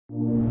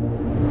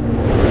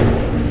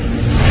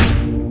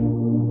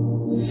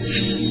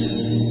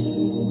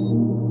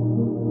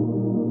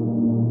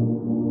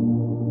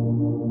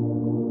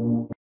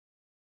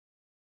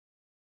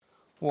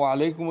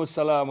ওয়ালাইকুম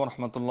আসসালাম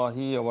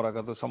রহমতুল্লাহি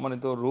ওবরাকাতু।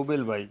 সম্মানিত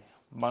রুবেল ভাই,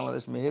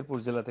 বাংলাদেশ মেহেরপুর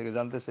জেলা থেকে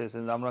জানতে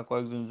চেয়েছেন যে আমরা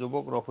কয়েকজন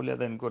যুবক রফুল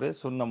আদায় করে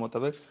সুন্নাহ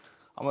মোতাবেক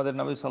আমাদের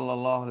নবী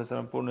সাল্লাল্লাহু আলাইহি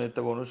সাল্লাম পূর্ণ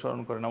ইত্তেবা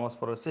অনুসরণ করে নামাজ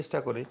পড়ার চেষ্টা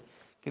করি,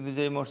 কিন্তু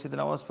যেই মসজিদে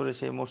নামাজ পড়ে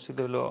সেই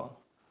মসজিদে হলো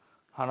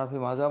হানাফি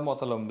মাযহাব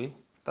মতাবলম্বী।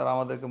 তারা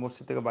আমাদেরকে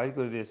মসজিদ থেকে বাইর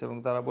করে দিয়েছে এবং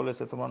তারা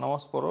বলেছে তোমরা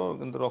নামাজ পড়ো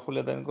কিন্তু রফুল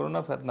আদায় করো না,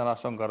 ফিতনার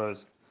আশঙ্কা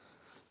রয়েছে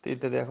তো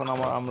ইত্যাদি। এখন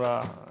আমরা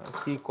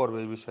কি করবো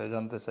এই বিষয়ে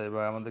জানতে চাই, বা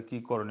আমাদের কি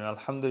করণীয়?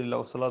 আলহামদুলিল্লাহ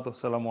ওয়াসসালাতু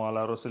ওয়াসসালামু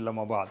আলা রাসূলিল্লাহ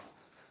মা বাদ।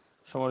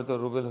 সম্মানিত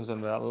রুবেল হোসেন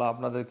ভাই, আল্লাহ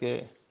আপনাদেরকে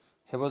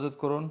হেফাজত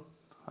করুন,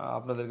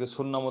 আপনাদেরকে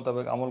সুন্নাহ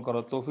মোতাবেক আমল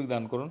করার তৌফিক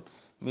দান করুন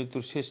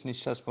মৃত্যুর শেষ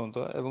নিঃশ্বাস পর্যন্ত।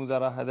 এবং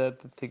যারা হেদায়েত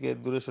থেকে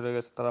দূরে সরে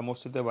গেছে, তারা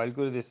মসজিদে বাইর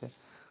করে দিয়েছে,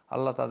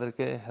 আল্লাহ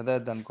তাদেরকে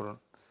হেদায়েত দান করুন।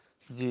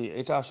 জি,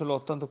 এটা আসলে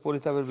অত্যন্ত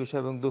পরিতাপের বিষয়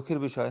এবং দুঃখের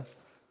বিষয়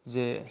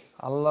যে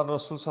আল্লাহর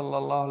রসুল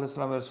সাল্লাল্লাহু আলাইহি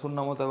সাল্লামের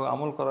সুন্নাহ মোতাবেক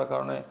আমল করার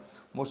কারণে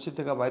মসজিদ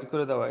থেকে বাইর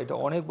করে দেওয়া, এটা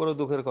অনেক বড়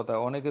দুঃখের কথা।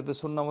 অনেকে তো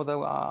সুন্নাহ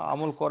মোতাবেক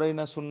আমল করেই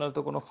না, সুন্নার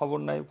তো কোনো খবর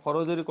নাই,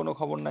 ফরজেরই কোনো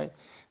খবর নাই,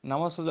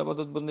 নামাজ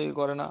ইবাদত বন্দেগী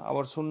করে না,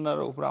 আবার সুন্নার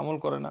উপরে আমল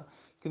করে না।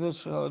 কিন্তু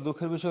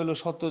দুঃখের বিষয় হলো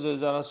সত্য যে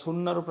যারা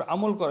সুন্নার উপরে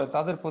আমল করে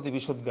তাদের প্রতি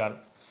বিষোদ্গার।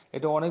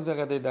 এটা অনেক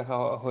জায়গাতেই দেখা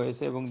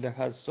হয়েছে এবং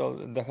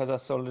দেখা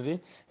যাচ্ছে অলরেডি,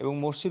 এবং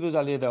মসজিদও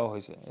জ্বালিয়ে দেওয়া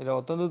হয়েছে। এটা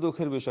অত্যন্ত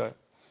দুঃখের বিষয়।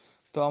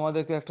 তো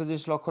আমাদেরকে একটা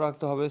জিনিস লক্ষ্য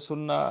রাখতে হবে,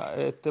 সুন্নাহ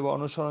ইত্তেবা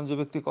অনুসরণ যে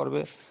ব্যক্তি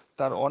করবে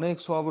তার অনেক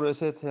সওয়াব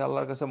রয়েছে, সে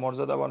আল্লাহর কাছে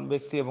মর্যাদাবান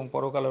ব্যক্তি এবং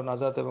পরকালেও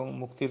নাজাত এবং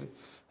মুক্তির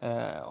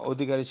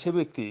অধিকারী সে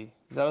ব্যক্তি।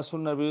 যারা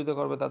সুন্নাহর বিরোধিতা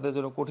করবে তাদের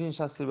জন্য কঠিন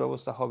শাস্তির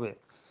ব্যবস্থা হবে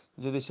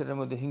যদি সেটার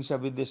মধ্যে হিংসা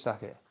বিদ্বেষ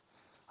রাখে।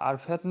 আর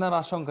ফেতনার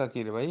আশঙ্কা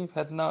কী রে ভাই?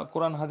 ফেতনা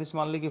কোরআন হাদিস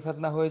মানলে কি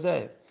ফেতনা হয়ে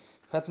যায়?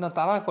 ফেতনা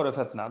তারা করে,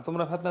 ফেতনা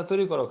তোমরা ফেতনা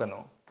তৈরি করো কেন?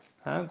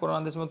 হ্যাঁ, কোরআন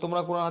হাদিস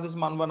তোমরা কোরআন হাদিস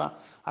মানবা না,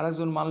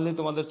 আরেকজন মানলেই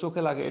তোমাদের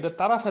চোখে লাগে, এটা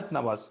তারা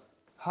ফেতনাবাজ।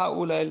 হা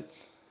উলাইল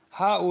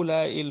হা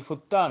উলা ইল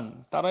ফুত্তান,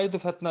 তারাই তো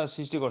ফেতনা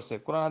সৃষ্টি করছে।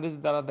 কোরআন হাদিস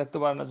দ্বারা দেখতে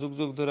পারে না, যুগ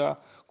যুগ ধরে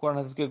কোরআন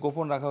হাদিসকে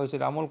গোপন রাখা হয়েছে,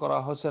 এটা আমল করা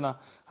হচ্ছে না।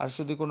 আর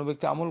যদি কোনো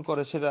ব্যক্তি আমল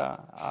করে সেটা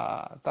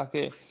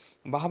তাকে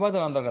বাহবা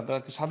জানা দরকার,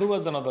 তাকে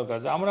সাধুবাদ জানা দরকার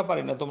যে আমরা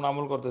পারি না, তোমরা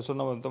আমল করতে,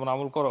 সুন্নাহ তোমরা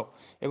আমল করো।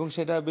 এবং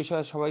সেটা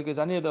বিষয়ে সবাইকে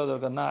জানিয়ে দেওয়া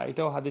দরকার, না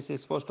এটাও হাদিসে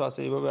স্পষ্ট আছে,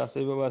 এইভাবে আছে,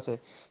 এইভাবে আছে।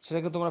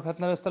 সেটাকে তোমরা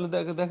ফেতনার স্থলে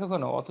দেখো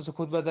কেন? অথচ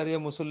খুতবায় দাঁড়িয়ে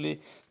মুসল্লি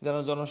যেন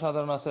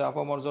জনসাধারণ আছে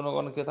আপামর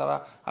জনগণকে তারা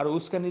আরো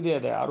উস্কানি দিয়ে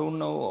দেয়, আরো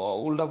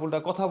উল্টা পুল্টা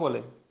কথা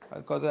বলে।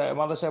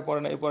 মাদ্রাসায়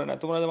পড়ে না, এই পড়ে না।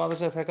 তোমরা যে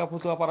মাদ্রাসায় ফেকা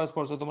ফুতুয়া পারাজ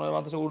পড়ছো, তোমরা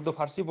মাদ্রাসায় উর্দু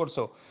ফার্সি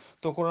পড়ছো,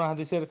 তো কোরআন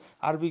হাদিসের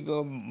আরবি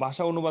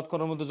ভাষা অনুবাদ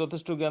করার মধ্যে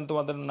যথেষ্ট জ্ঞান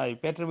তোমাদের নাই।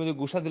 পেটের মধ্যে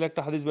ঘুষা দিলে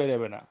একটা হাদিস বাইরে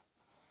যাবে না।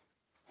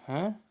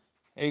 হ্যাঁ,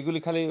 এইগুলি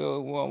খালি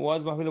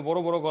ওয়াজ মাহফিলে বড়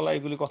বড় গলা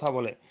এগুলি কথা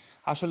বলে,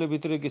 আসলে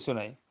ভিতরে কিছু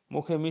নাই।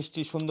 মুখে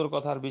মিষ্টি সুন্দর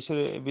কথার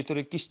ভিতরে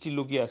ভিতরে কিষ্টি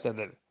লুকিয়ে আছে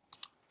এদের।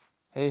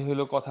 এই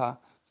হইলো কথা।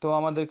 তো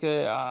আমাদেরকে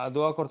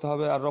দোয়া করতে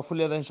হবে। আর রফুল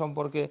ইয়াদাইন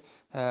সম্পর্কে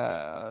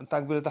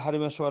তাকবীরে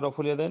তাহরিমের সময়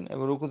রফুল ইয়াদাইন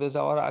এবং রুকুতে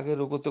যাওয়ার আগে,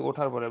 রুকুতে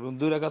ওঠার পরে এবং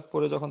 2 রাকাত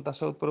পরে যখন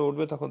তাশাহুদ পরে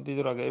উঠবে তখন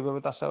 3 আগে, এইভাবে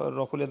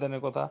রফুল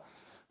ইয়াদাইনের কথা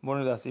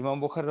বর্ণিত আছে। ইমাম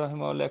বুখারী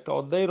রাহিমাহুল্লাহ একটা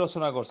অধ্যায়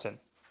রচনা করছেন,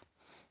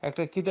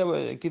 একটা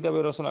কিতাবে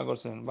রচনা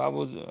করছেন, বাবু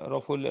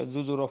রফুল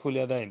জুজু রফুল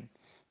ইয়াদাইন।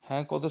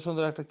 হ্যাঁ, কত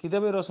সুন্দর একটা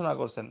কিতাবে রচনা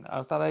করছেন।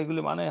 আর তারা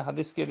এগুলি মানে,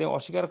 হাদিসকে এটা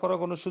অস্বীকার করার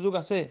কোনো সুযোগ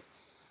আছে?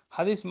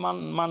 হাদিস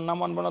না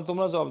মানবো না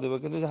তোমরা জবাব দেবে,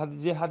 কিন্তু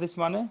যে হাদিস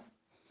মানে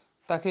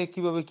তাকে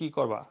কিভাবে কি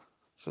করবা?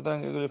 সুতরাং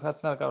এগুলি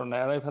ফেতনার কারণে,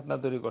 এরাই ফেতনা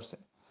তৈরি করছে।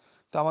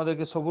 তো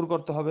আমাদেরকে সবুর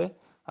করতে হবে,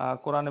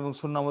 কোরআন এবং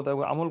সুন্নাহ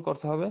মোতাবেক আমল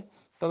করতে হবে।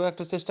 তবে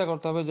একটা চেষ্টা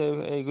করতে হবে যে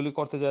এইগুলি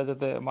করতে যায়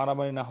যাতে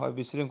মারামারি না হয়,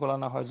 বিশৃঙ্খলা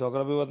না হয়,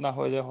 ঝগড়া বিবাদ না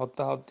হয়ে যায়,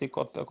 হত্যাহত্যি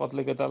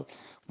কতলে কেতাল,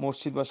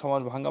 মসজিদ বা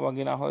সমাজ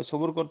ভাঙ্গাভাঙ্গি না হয়।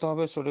 সবুর করতে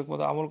হবে, সঠিক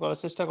মতো আমল করার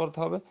চেষ্টা করতে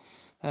হবে,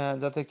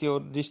 যাতে কেউ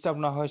ডিস্টার্ব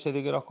না হয়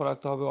সেদিকে লক্ষ্য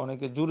রাখতে হবে।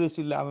 অনেকে জুড়ে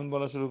চিল্লে আমিন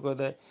বলা শুরু করে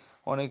দেয়,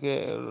 অনেকে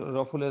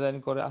রফুল আদায়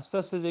করে। আস্তে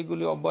আস্তে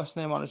যেগুলি অভ্যাস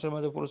নেই, মানুষের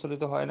মাঝে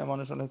প্রচলিত হয় না,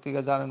 মানুষ অনেক থেকে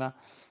জানে না,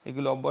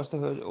 এগুলো অভ্যস্ত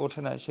হয়ে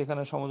ওঠে না,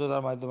 সেখানে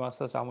সমঝোতার মাধ্যমে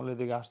আস্তে আস্তে আমলের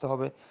দিকে আসতে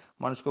হবে।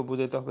 মানুষকে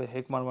বুঝাইতে হবে,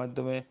 হেকমার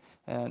মাধ্যমে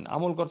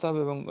আমল করতে হবে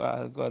এবং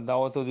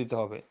দাওয়াতও দিতে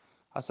হবে।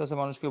 আস্তে আস্তে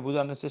মানুষকে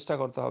বোঝানোর চেষ্টা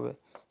করতে হবে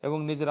এবং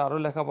নিজেরা আরও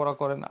লেখাপড়া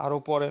করেন, আরও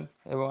পড়েন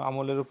এবং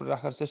আমলের উপরে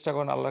রাখার চেষ্টা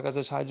করেন। আল্লাহর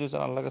কাছে সাহায্য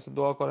চান, আল্লাহর কাছে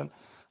দোয়া করেন,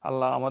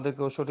 আল্লাহ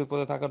আমাদেরকেও সঠিক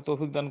পথে থাকার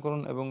তৌফিক দান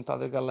করুন এবং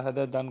তাদেরকে আল্লাহ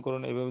হেদায়েত দান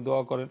করুন, এইভাবে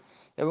দোয়া করেন।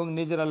 এবং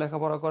নিজেরা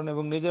লেখাপড়া করেন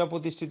এবং নিজেরা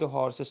প্রতিষ্ঠিত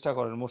হওয়ার চেষ্টা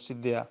করেন, মসজিদ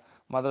দেয়া,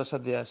 মাদ্রাসা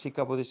দেয়া,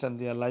 শিক্ষা প্রতিষ্ঠান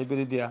দেয়া,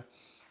 লাইব্রেরি দেয়া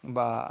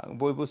বা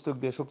বই পুস্তক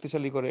দিয়ে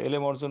শক্তিশালী করে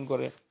এলেম অর্জন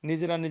করে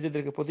নিজেরা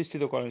নিজেদেরকে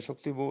প্রতিষ্ঠিত করেন,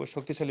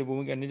 শক্তিশালী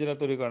ভূমিকা নিজেরা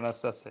তৈরি করেন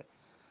আস্তে আস্তে।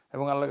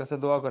 এবং আল্লাহর কাছে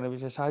দোয়া করেন,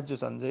 বিশেষ সাহায্য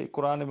চান যে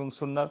কোরআন এবং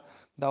সুন্নাহর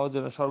দাওয়ার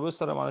জন্য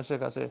সর্বস্তরের মানুষের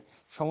কাছে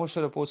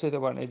সমস্যারে পৌঁছাইতে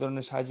পারেন। এই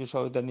ধরনের সাহায্য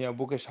সহায়তা নিয়ে,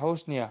 বুকে সাহস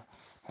নিয়ে,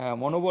 হ্যাঁ,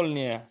 মনোবল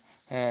নিয়ে,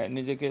 হ্যাঁ,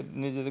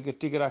 নিজেদেরকে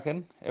টিকে রাখেন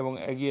এবং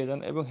এগিয়ে যান।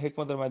 এবং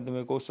হিকমতের মাধ্যমে,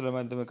 কৌশলের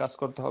মাধ্যমে কাজ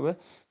করতে হবে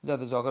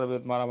যাতে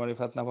ঝগড়াবিবাদ, মারামারি,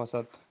 ফেতনা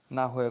ফাসাদ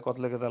না হয়ে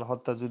কতলে কেতাল,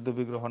 হত্যা, যুদ্ধ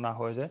বিগ্রহ না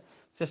হয়ে যায়,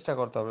 চেষ্টা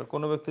করতে হবে।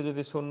 কোনো ব্যক্তি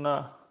যদি সুন্নাহ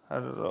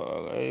আর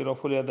এই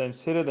রফুল ইয়াদাইন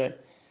ছেড়ে দেয়,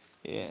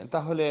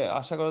 তাহলে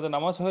আশা করা যায়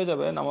নামাজ হয়ে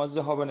যাবে, নামাজ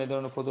যে হবে না এই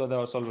ধরনের ফতোয়া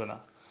দেওয়া চলবে না।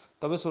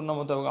 তবে সুন্নাহ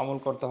মোতাবেক আমল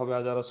করতে হবে।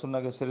 আর যারা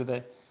সুন্নাহকে ছেড়ে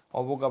দেয়,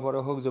 অবজ্ঞাপরে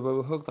হোক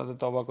যেভাবে হোক তাদের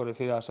তওবা করে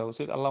ফিরে আসা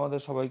উচিত। আল্লাহ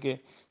আমাদের সবাইকে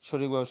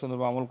সঠিকভাবে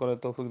সুন্দরভাবে আমল করার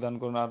তৌফিক দান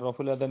করুন। আর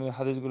রফুল আদানের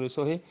হাদিসগুলি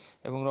সহিহ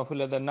এবং রফুল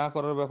আদান না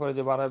করার ব্যাপারে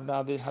যে বারা ইবনে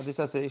আদি হাদিস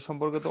আছে এই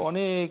সম্পর্কে তো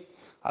অনেক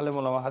আলেম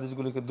ওলামা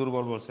হাদিসগুলিকে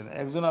দুর্বল বলছেন।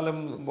 একজন আলেম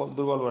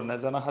দুর্বল বলেন না,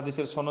 যারা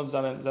হাদিসের সনদ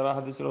জানেন, যারা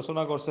হাদিস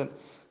রচনা করছেন,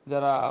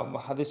 যারা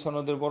হাদিস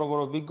সনদের বড়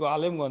বড় বিজ্ঞ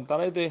আলেমগণ,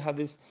 তারাই তো এই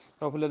হাদিস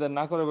রফুল আদান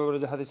না করার ব্যাপারে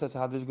যে হাদিস আছে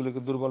হাদিসগুলিকে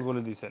দুর্বল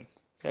বলে দিয়েছেন।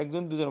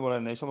 একজন দুজন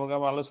বলেন না, এই সম্পর্কে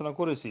আমরা আলোচনা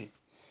করেছি।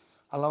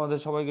 আল্লাহ আমাদের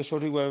সবাইকে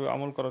সঠিকভাবে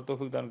আমল করার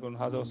তৌফিক দান করুন।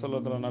 হাজা ওয়া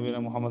সাল্লাল্লাহু আলা নবিনা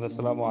মুহাম্মদ।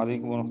 আসসালামু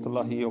আলাইকুম ওয়া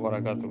রাহমাতুল্লাহি ওয়া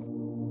বারাকাতুহু।